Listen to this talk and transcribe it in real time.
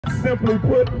simply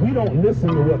put, we don't listen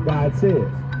to what God says.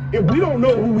 If we don't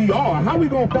know who we are, how are we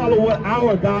going to follow what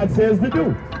our God says to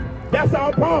do? That's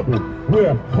our problem.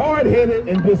 We're hard-headed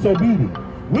and disobedient.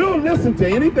 We'll listen to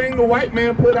anything the white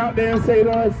man put out there and say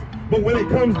to us, but when it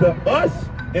comes to us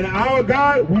and our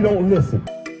God, we don't listen.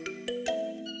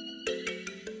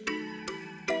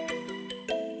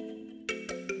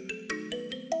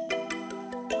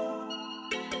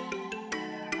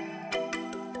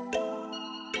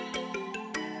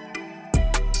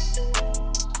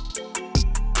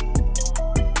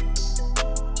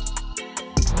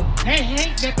 They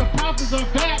hate that the prophets are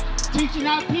back teaching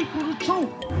our people the truth.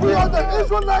 We are the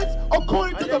Israelites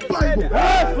according to the Bible.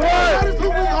 That's right. That is who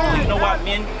we are. You know why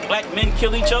black men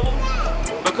kill each other?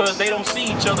 Because they don't see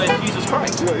each other as Jesus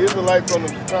Christ. You're an Israelite from the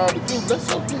time of the truth.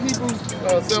 Let's look at Hebrews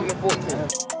 7:14.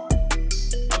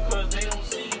 Because they don't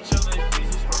see each other as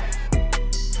Jesus Christ.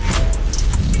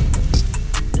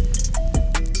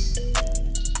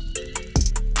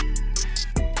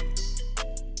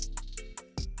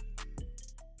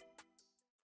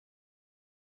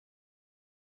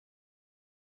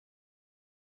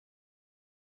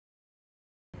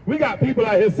 We got people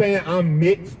out here saying, I'm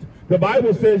mixed. The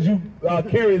Bible says you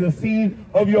carry the seed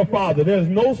of your father. There's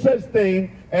no such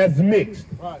thing as mixed.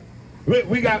 Right.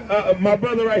 We got my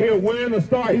brother right here wearing a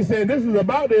star. He's saying, this is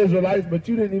about the Israelites, but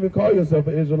you didn't even call yourself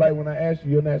an Israelite when I asked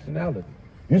you your nationality.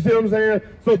 You see what I'm saying?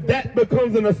 So that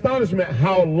becomes an astonishment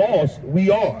how lost we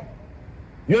are.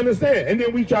 You understand? And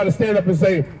then we try to stand up and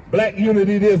say, black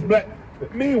unity this, black.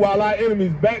 Meanwhile, our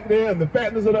enemies back there in the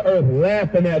fatness of the earth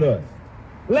laughing at us.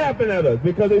 Laughing at us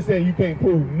because they saying you can't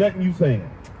prove nothing you saying.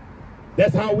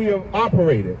 That's how we have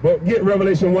operated. But get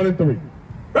Revelation 1 and 3.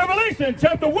 Revelation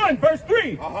chapter 1 verse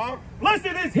 3. Blessed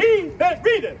is he that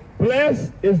readeth.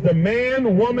 Blessed is the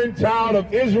man, woman, child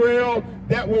of Israel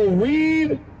that will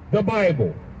read the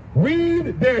Bible.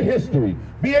 Read their history.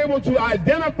 Be able to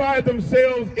identify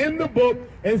themselves in the book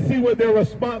and see what their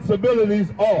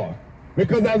responsibilities are.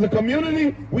 Because as a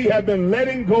community, we have been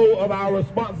letting go of our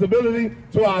responsibility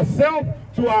to ourselves,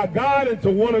 to our God, and to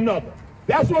one another.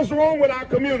 That's what's wrong with our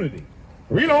community.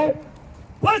 Read on.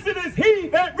 Blessed is he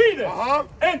that readeth,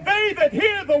 and they that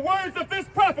hear the words of this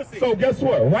prophecy. So guess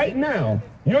what? Right now,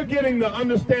 you're getting the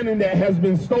understanding that has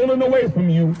been stolen away from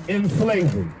you in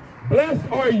slavery. Blessed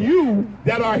are you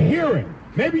that are hearing.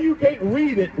 Maybe you can't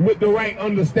read it with the right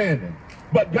understanding.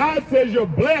 But God says you're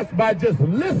blessed by just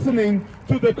listening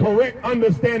to the correct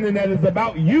understanding that is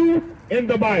about you in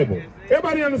the Bible.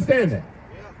 Everybody understand that?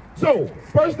 So,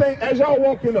 first thing, as you're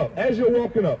walking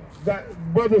up,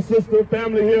 brother, sister,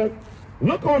 family here,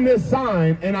 look on this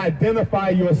sign and identify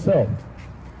yourself.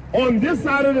 On this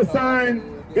side of the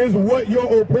sign is what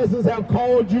your oppressors have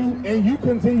called you, and you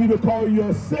continue to call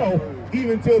yourself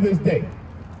even till this day.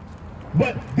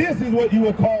 But this is what you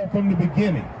were called from the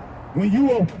beginning. When you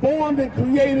were formed and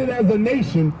created as a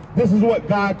nation, this is what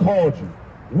God called you.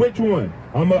 Which one?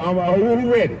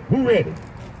 Who ready? Who ready?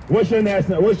 What's your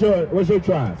national? What's your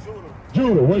tribe?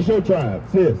 Judah. What's your tribe,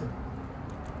 sis?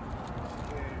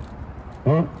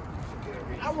 Huh?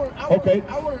 Okay.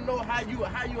 I want to know how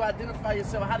you identify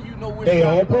yourself. How do you know which? Hey,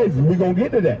 all praises. We're gonna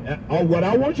get to that. What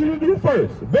I want you to do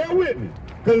first, bear with me,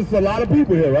 because it's a lot of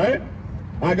people here, right?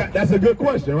 That's a good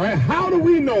question, right? How do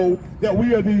we know that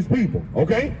we are these people?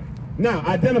 Okay. Now,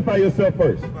 identify yourself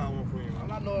first.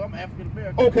 I know I'm African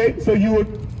American. Okay, so you were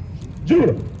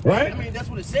Judah, right? I mean, that's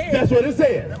what it said. That's what it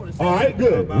said. All right,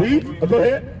 good. Read. Go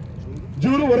ahead.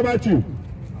 Judah, what about you?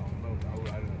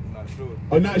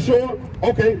 I'm not sure?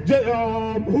 Okay.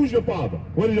 Who's your father?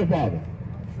 What is your father?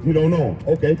 You don't know him.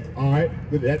 Okay. All right.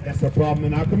 That's a problem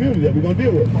in our community that we're going to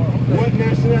deal with. What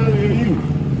nationality are you?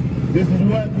 This is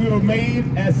what we were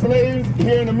made as slaves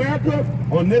here in America.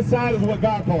 On this side is what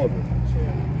God called us.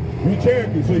 We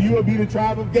Cherokee, so you will be the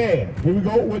tribe of Gad. Here we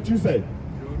go. What you say?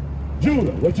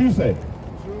 Judah. What you say?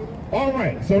 All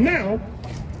right. So now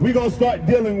we're going to start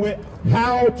dealing with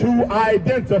how to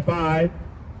identify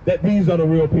that these are the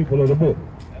real people of the book.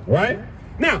 Right?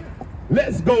 Now,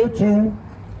 let's go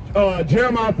to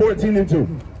Jeremiah 14 and 2.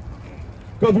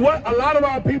 Because what a lot of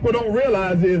our people don't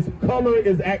realize is color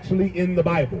is actually in the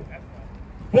Bible.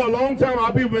 For a long time,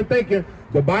 our people have been thinking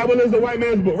the Bible is the white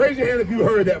man's book. Raise your hand if you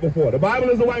heard that before. The Bible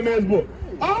is the white man's book.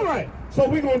 All right. So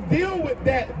we're going to deal with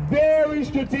that very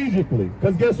strategically.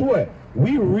 Because guess what?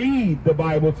 We read the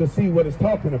Bible to see what it's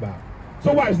talking about.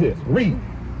 So watch this. Read.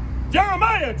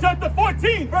 Jeremiah chapter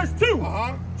 14 verse 2.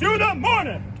 Judah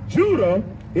mourneth. Judah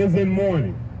is in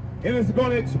mourning. And it's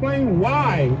going to explain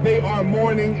why they are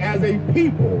mourning as a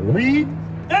people. Read.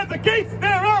 And the gates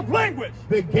thereof languish.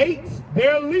 The gates,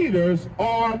 their leaders,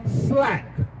 are slack.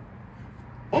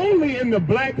 Only in the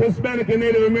Black, Hispanic, and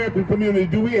Native American community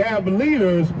do we have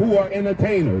leaders who are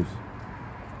entertainers.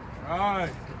 All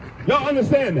right. Y'all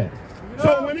understand that?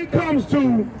 So when it comes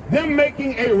to them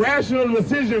making a rational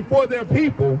decision for their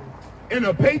people, and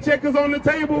a paycheck is on the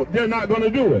table, they're not going to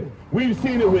do it. We've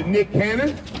seen it with Nick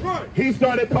Cannon. He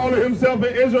started calling himself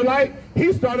an Israelite.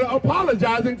 He started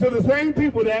apologizing to the same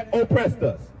people that oppressed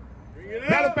us.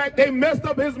 Matter of fact, they messed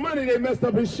up his money. They messed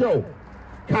up his show.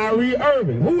 Kyrie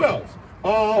Irving. Who else? Who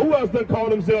else that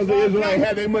called themselves an Israelite and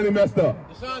had their money messed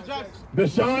up? Deshaun Jackson.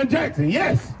 Deshaun Jackson,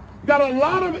 yes. Got a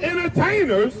lot of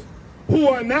entertainers who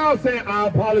are now saying, I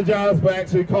apologize for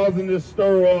actually causing this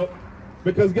stir up.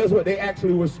 Because guess what? They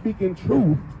actually were speaking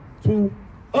truth to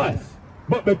us.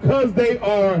 But because they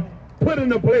are put in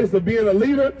the place of being a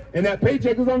leader and that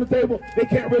paycheck is on the table, they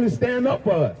can't really stand up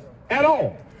for us at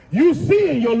all. You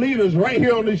seeing your leaders right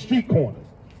here on these street corners,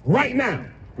 right now,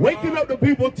 waking up the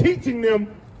people, teaching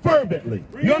them fervently.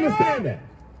 You understand that?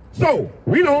 So,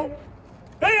 read on.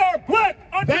 They are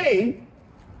black. They,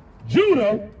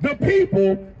 Judah, the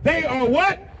people, they are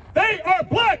what? They are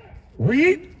black.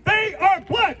 Read. They are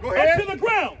black. Go ahead. Unto the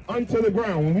ground. Unto the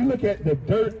ground. When we look at the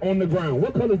dirt on the ground,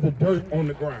 what color is the dirt on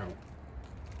the ground?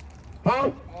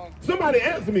 Huh? Somebody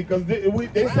answer me, because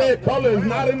they said color is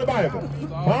not in the Bible.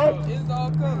 Huh? It's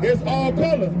all colors. It's all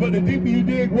colors, but the deeper you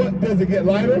dig, what does it get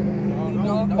lighter?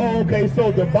 Oh, okay,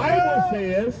 so the Bible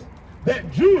says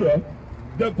that Judah,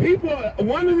 the people,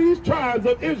 one of these tribes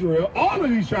of Israel, all of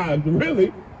these tribes,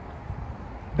 really,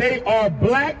 they are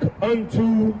black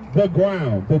unto the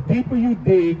ground. The deeper you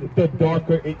dig, the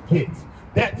darker it gets.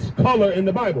 That's color in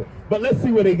the Bible. But let's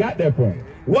see where they got that from.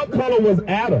 What color was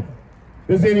Adam?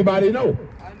 Does anybody know?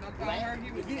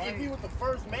 If he was the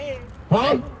first man,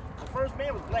 Huh? the first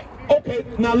man was black. Okay,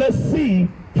 now let's see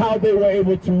how they were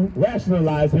able to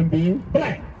rationalize him being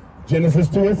black. Genesis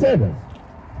 2 and 7.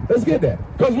 Let's get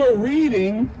that. Because we're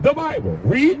reading the Bible.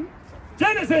 Read.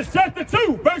 Genesis chapter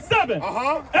 2, verse 7.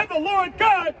 And the Lord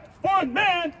God formed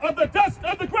man of the dust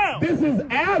of the ground. This is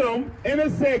Adam, and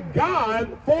it said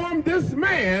God formed this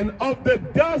man of the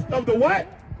dust of the what?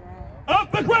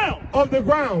 Of the ground. Of the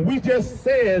ground. We just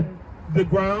said the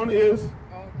ground is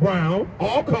brown,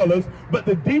 all colors, but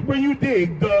the deeper you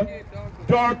dig, the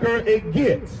darker it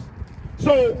gets.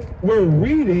 So we're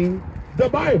reading the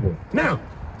Bible. Now,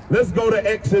 let's go to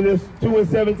Exodus 2 and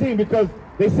 17, because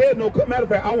they said no. Matter of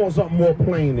fact, I want something more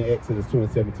plain than Exodus 2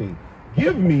 and 17.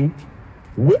 Give me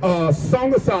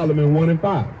Song of Solomon 1 and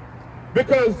 5.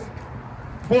 Because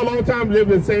for a long time they've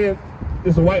been saying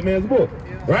it's a white man's book,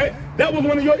 right? That was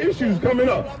one of your issues coming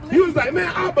up. You was like,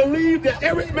 man, I believe that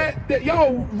that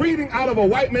y'all reading out of a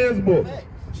white man's book.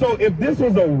 So if this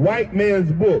was a white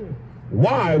man's book,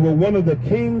 why would one of the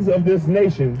kings of this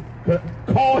nation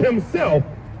call himself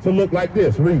to look like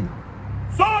this? Read.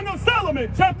 Song of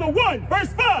Solomon, chapter 1, verse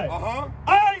 5.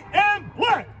 I am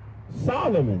black.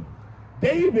 Solomon,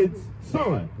 David's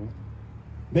son.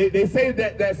 They say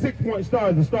that 6-point star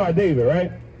is the Star of David,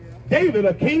 right? David,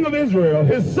 a king of Israel,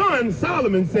 his son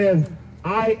Solomon says,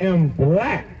 I am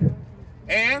black.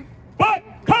 And? But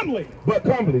comely. But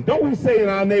comely. Don't we say in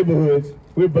our neighborhoods,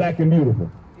 we're black and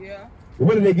beautiful? Yeah.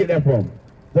 Where did they get that from?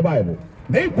 The Bible.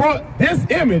 They brought this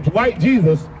image, white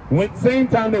Jesus, when same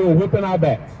time they were whipping our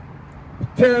backs,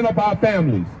 tearing up our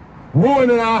families,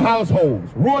 ruining our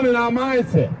households, ruining our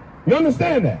mindset. You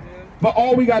understand that? Yeah. But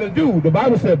all we got to do, the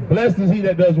Bible said, blessed is he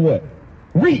that does what?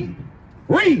 Read.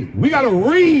 Read. We got to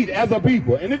read as a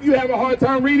people. And if you have a hard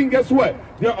time reading, guess what?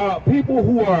 There are people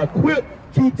who are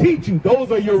equipped to teach you.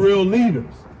 Those are your real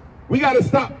leaders. We got to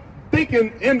stop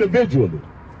thinking individually.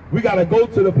 We got to go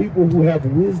to the people who have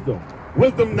wisdom.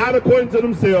 Wisdom not according to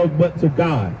themselves, but to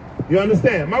God. You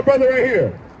understand? My brother right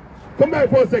here. Come back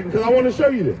for a second, because I want to show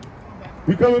you this.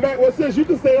 You coming back? Well, sis, you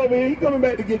can stay over here. He coming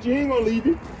back to get you. He ain't going to leave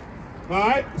you. All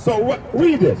right? So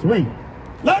read this. Read.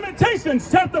 Lamentations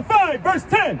chapter 5, verse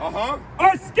 10.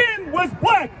 Our skin was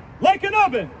black like an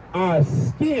oven. Our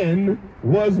skin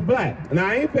was black. Now,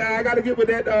 I got to get with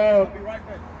that.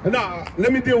 No,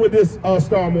 let me deal with this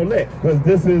Star Molech, because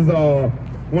this is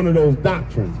one of those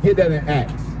doctrines. Get that in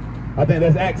Acts. I think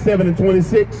that's Acts 7 and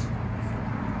 26.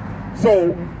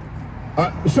 So,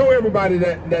 show everybody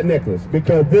that necklace,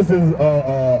 because this is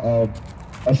a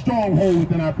stronghold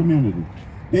within our community.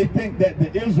 They think that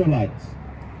the Israelites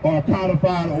are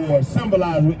codified or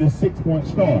symbolized with this 6-point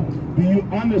star. Do you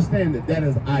understand that that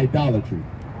is idolatry?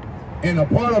 And a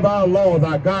part of our laws,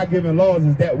 our God-given laws,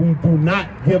 is that we do not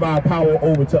give our power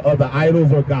over to other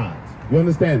idols or gods. You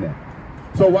understand that?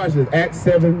 So watch this, Acts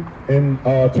 7 and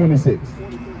 26.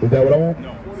 Is that what I want?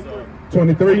 No.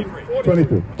 23?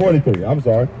 23. 43, I'm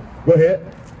sorry. Go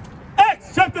ahead. Acts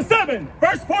chapter 7,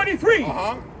 verse 43.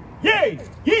 Yea,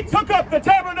 ye took up the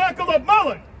tabernacle of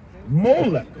Moloch.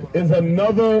 Moloch is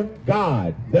another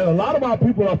god that a lot of our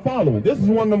people are following. This is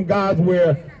one of them gods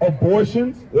where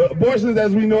abortions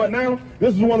as we know it now,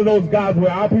 this is one of those gods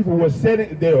where our people were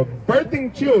they were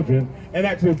birthing children and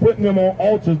actually putting them on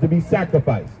altars to be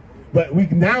sacrificed. But we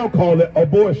now call it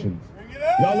abortions.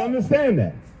 Y'all understand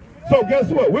that? So guess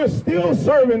what? We're still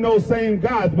serving those same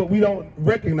gods, but we don't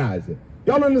recognize it.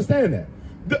 Y'all understand that?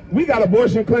 We got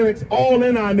abortion clinics all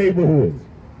in our neighborhoods.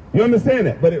 You understand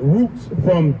that? But it roots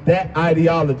from that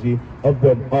ideology of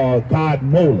the god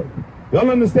Moloch. Y'all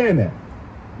understand that?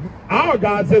 Our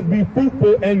God says be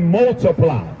fruitful and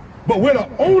multiply. But we're the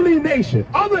only nation.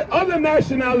 Other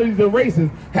nationalities and races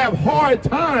have hard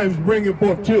times bringing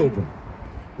forth children.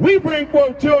 We bring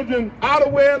forth children out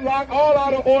of wedlock, all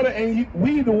out of order, and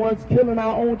we the ones killing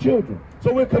our own children.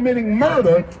 So we're committing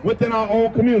murder within our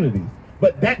own communities.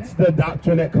 But that's the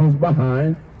doctrine that comes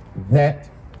behind that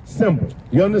symbol.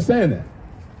 You understand that?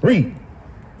 Read.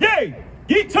 Yea,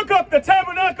 ye took up the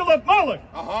tabernacle of Moloch,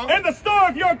 and the star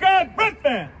of your god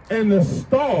Remphan. And the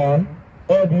star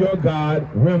of your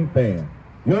god Remphan.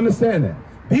 You understand that?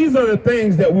 These are the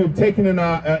things that we've taken in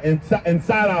our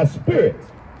inside our spirits.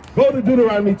 Go to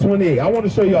Deuteronomy 28. I want to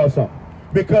show y'all something.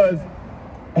 Because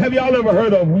have y'all ever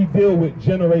heard of we deal with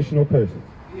generational curses?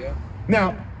 Yeah.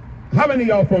 Now, how many of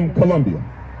y'all from Columbia?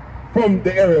 From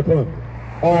the area of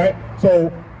Columbia? All right. So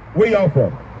where y'all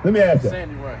from? Let me ask you.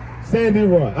 Sandy Run. Sandy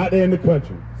Run, out there in the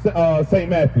country. St.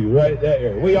 Matthew, right? That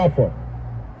area. Where y'all from?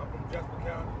 I'm from Jasper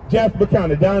County. Jasper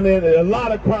County. Down there, a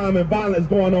lot of crime and violence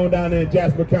going on down there in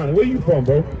Jasper County. Where you from,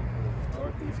 bro?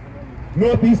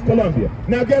 Northeast Columbia.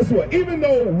 Now guess what? Even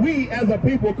though we as a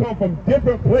people come from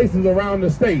different places around the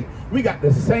state, we got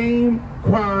the same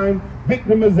crime,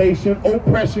 victimization,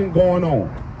 oppression going on.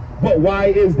 But why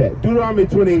is that? Deuteronomy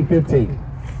 28:15.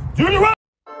 Deuteronomy.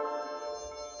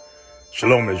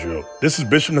 Shalom, Israel. This is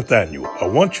Bishop Nathaniel. I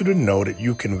want you to know that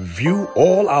you can view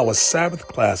all our Sabbath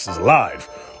classes live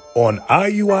on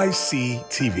IUIC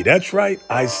TV. That's right,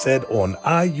 I said on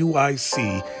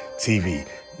IUIC TV.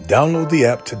 Download the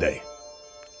app today.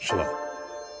 Shalom.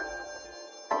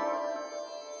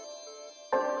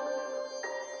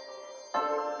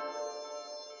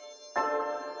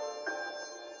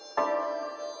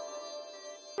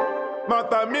 My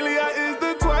familia is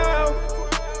the 12.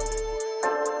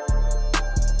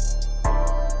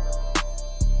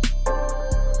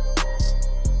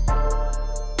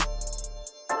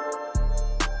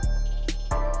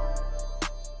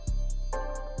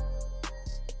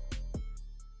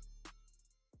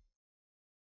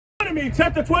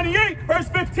 Chapter 28, verse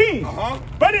 15.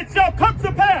 But it shall come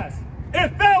to pass,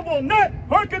 if thou wilt not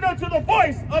hearken unto the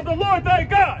voice of the Lord thy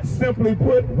God. Simply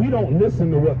put, we don't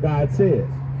listen to what God says.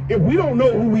 If we don't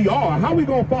know who we are, how are we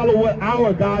going to follow what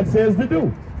our God says to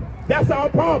do? That's our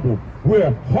problem.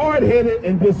 We're hard-headed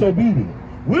and disobedient.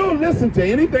 We'll listen to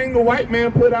anything the white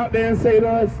man put out there and say to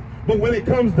us, but when it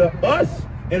comes to us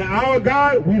and our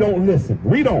God, we don't listen.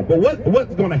 We don't. But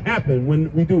what's going to happen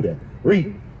when we do that?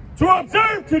 Read. To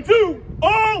observe to do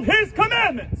all his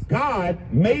commandments. God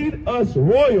made us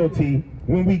royalty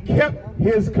when we kept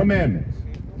his commandments.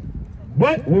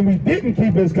 But when we didn't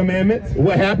keep his commandments,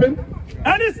 what happened?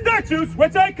 And his statutes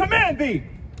which I command thee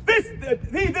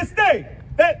this day,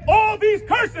 that all these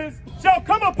curses shall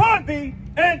come upon thee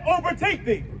and overtake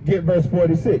thee. Get verse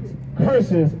 46.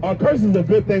 Curses, are curses a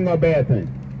good thing or a bad thing?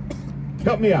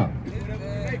 Help me out.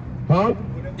 Huh?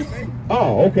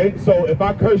 Oh, okay. So if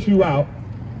I curse you out,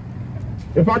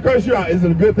 is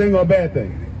it a good thing or a bad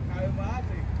thing?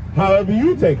 However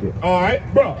you take it. All right,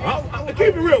 bro. I'll keep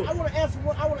it real. I want to ask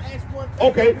one.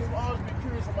 Okay. This is what I've always been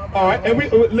curious about. All right,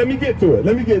 and let me get to it.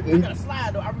 I got a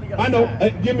slide though. I really got a I know.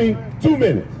 slide. Give me 2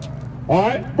 minutes. All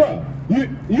right, bro.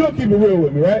 You'll keep it real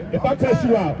with me, right? If I cuss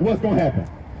you out, what's gonna happen?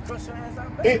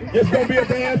 It's gonna be a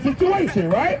bad situation,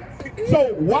 right?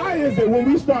 So why is it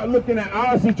when we start looking at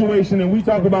our situation and we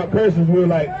talk about curses, we're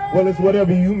like, well, it's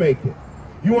whatever you make it.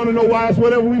 You want to know why it's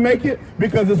whatever we make it?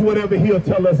 Because it's whatever he'll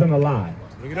tell us in a lie.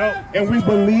 And we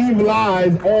believe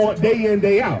lies all day in,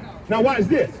 day out. Now watch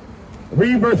this.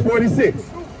 Read verse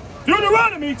 46.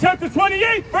 Deuteronomy chapter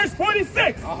 28, verse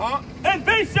 46. And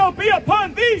they shall be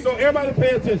upon thee. So everybody pay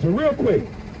attention real quick.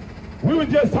 We were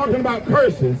just talking about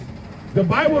curses. The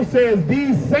Bible says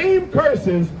these same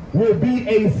curses will be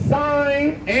a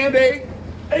sign and a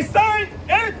sign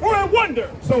and for a wonder.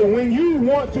 So when you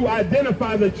want to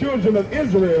identify the children of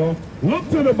Israel, look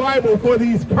to the Bible for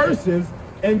these curses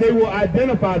and they will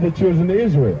identify the children of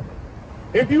Israel.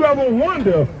 If you ever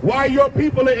wonder why your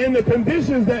people are in the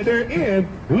conditions that they're in,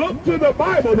 look to the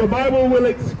Bible. The Bible will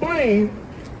explain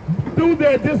through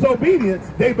their disobedience,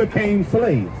 they became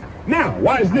slaves. Now,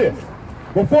 watch this.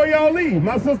 Before y'all leave,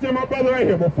 my sister and my brother right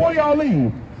here, before y'all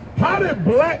leave, how did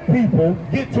black people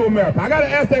get to America? I got to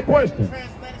ask that question.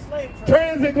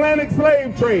 Transatlantic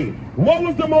slave trade. What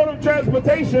was the mode of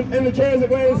transportation in the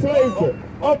transatlantic slave trade?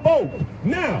 A boat.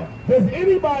 Now, does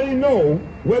anybody know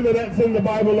whether that's in the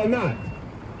Bible or not?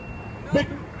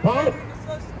 Huh?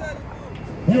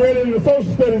 You read it in the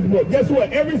social studies book. Guess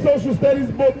what? Every social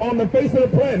studies book on the face of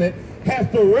the planet has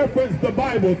to reference the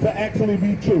Bible to actually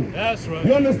be true. That's right.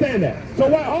 You understand that? So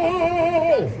why?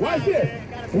 Watch this.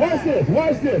 Watch this.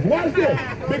 Watch this. Watch this.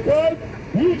 Because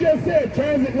you just said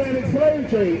transatlantic slave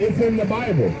trade. It's in the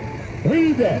Bible.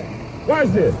 Read that. Watch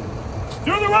this.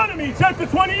 Deuteronomy chapter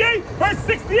 28, verse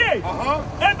 68.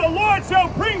 And the Lord shall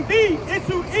bring thee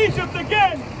into Egypt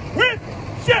again with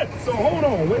ships. So hold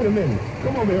on. Wait a minute.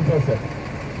 Come over here for a second.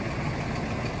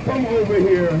 Come over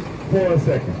here for a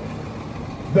second.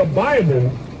 The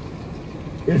Bible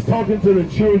is talking to the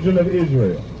children of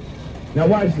Israel. Now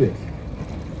watch this.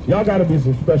 Y'all got to be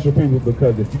some special people,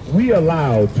 because if we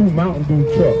allow 2 Mountain Dew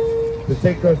trucks to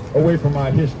take us away from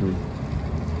our history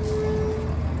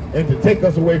and to take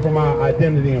us away from our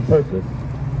identity and purpose,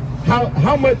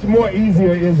 how much more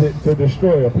easier is it to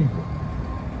destroy a people?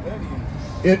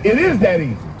 It is that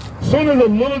easy. Soon as a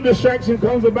little distraction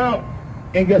comes about,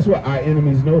 and guess what? Our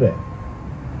enemies know that.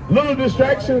 Little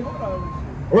distraction.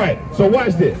 Right. So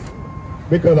watch this.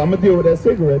 Because I'm going to deal with that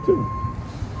cigarette too.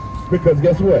 Because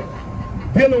guess what?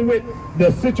 Dealing with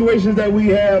the situations that we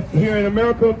have here in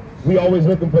America, we always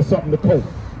looking for something to cope.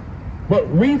 But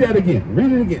read that again.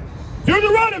 Read it again.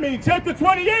 Deuteronomy chapter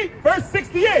 28, verse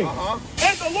 68.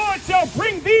 And the Lord shall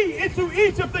bring thee into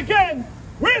Egypt again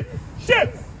with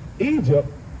ships. Egypt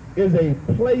is a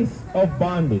place of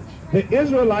bondage. The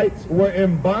Israelites were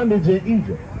in bondage in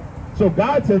Egypt. So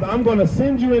God says, I'm going to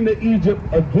send you into Egypt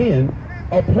again,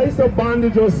 a place of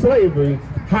bondage or slavery.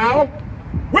 How?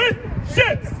 With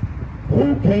ships.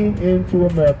 Who came into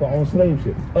America on slave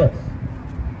ships? Us.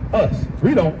 Us.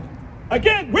 We don't.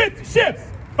 Again with ships,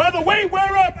 by the way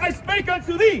whereof I spake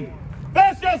unto thee.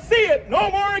 Thou shalt see it no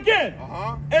more again.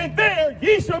 And there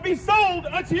ye shall be sold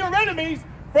unto your enemies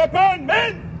for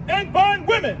bondmen and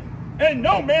bondwomen, and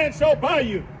no man shall buy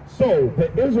you. So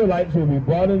the Israelites will be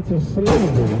brought into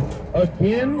slavery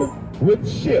again with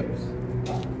ships.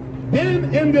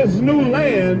 Then in this new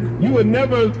land, you would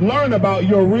never learn about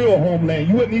your real homeland.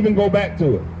 You wouldn't even go back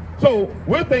to it. So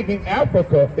we're thinking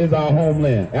Africa is our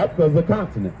homeland. Africa is a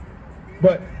continent.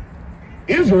 But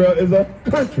Israel is a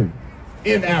country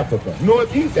in Africa,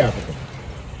 Northeast Africa.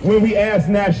 When we ask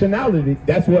nationality,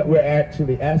 that's what we're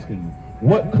actually asking you.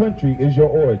 What country is your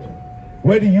origin?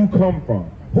 Where do you come from?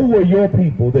 Who were your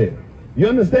people there? You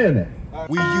understand that?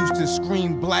 We used to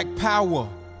scream black power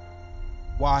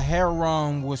while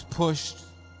heroin was pushed.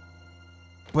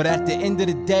 But at the end of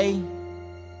the day,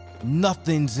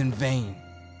 nothing's in vain.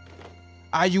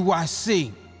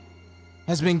 Iuic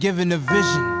has been given a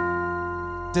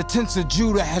vision. The tents of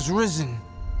Judah has risen.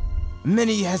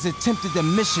 Many has attempted the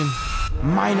mission.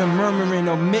 Minor murmuring,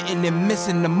 omitting, and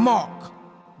missing the mark.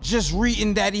 Just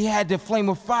reading that he had the flame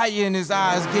of fire in his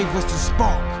eyes gave us the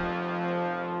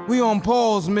spark. We on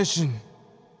Paul's mission.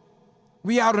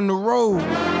 We out on the road,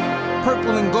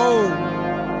 purple and gold.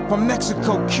 From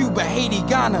Mexico, Cuba, Haiti,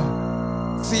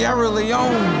 Ghana, Sierra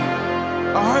Leone.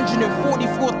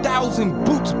 144,000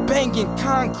 boots banging,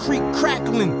 concrete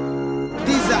crackling.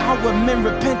 These are our men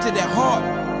repented at heart.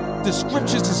 The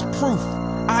scriptures is proof.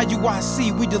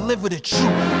 Iuic, we deliver the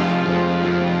truth.